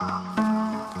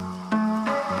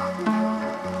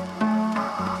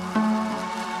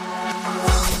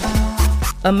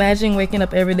Imagine waking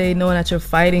up every day knowing that you're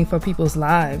fighting for people's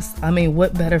lives. I mean,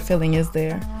 what better feeling is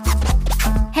there?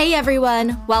 Hey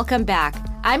everyone, welcome back.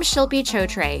 I'm Shilpi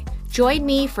Chotre. Join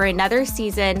me for another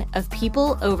season of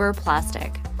People Over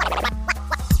Plastic.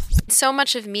 So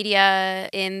much of media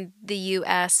in the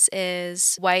U.S.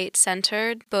 is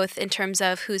white-centered, both in terms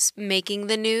of who's making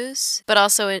the news, but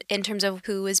also in terms of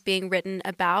who is being written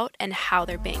about and how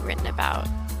they're being written about.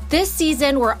 This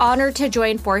season, we're honored to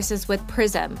join forces with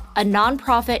Prism, a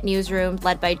nonprofit newsroom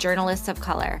led by journalists of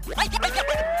color.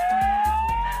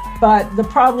 But the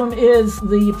problem is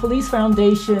the Police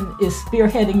Foundation is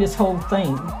spearheading this whole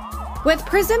thing. With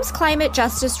Prism's climate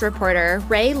justice reporter,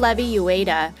 Ray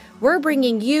Levy-Ueda, we're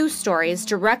bringing you stories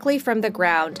directly from the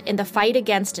ground in the fight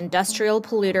against industrial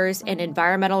polluters and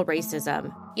environmental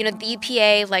racism. You know, the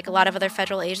EPA, like a lot of other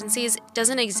federal agencies,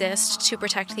 doesn't exist to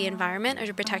protect the environment or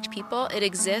to protect people. It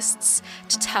exists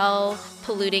to tell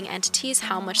polluting entities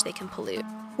how much they can pollute.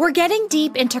 We're getting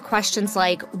deep into questions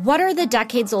like, what are the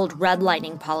decades-old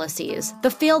redlining policies,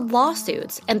 the failed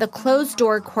lawsuits, and the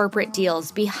closed-door corporate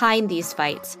deals behind these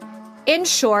fights? In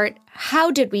short,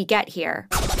 how did we get here?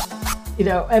 You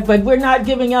know, but we're not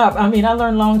giving up. I mean, I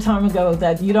learned a long time ago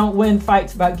that you don't win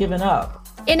fights by giving up.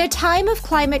 In a time of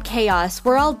climate chaos,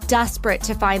 we're all desperate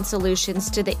to find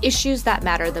solutions to the issues that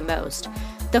matter the most.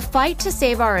 The fight to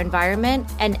save our environment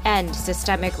and end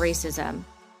systemic racism.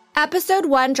 Episode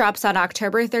 1 drops on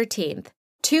October 13th.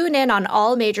 Tune in on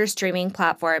all major streaming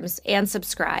platforms and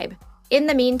subscribe. In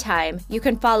the meantime, you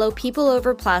can follow People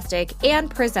Over Plastic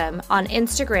and Prism on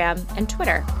Instagram and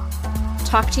Twitter.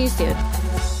 Talk to you soon.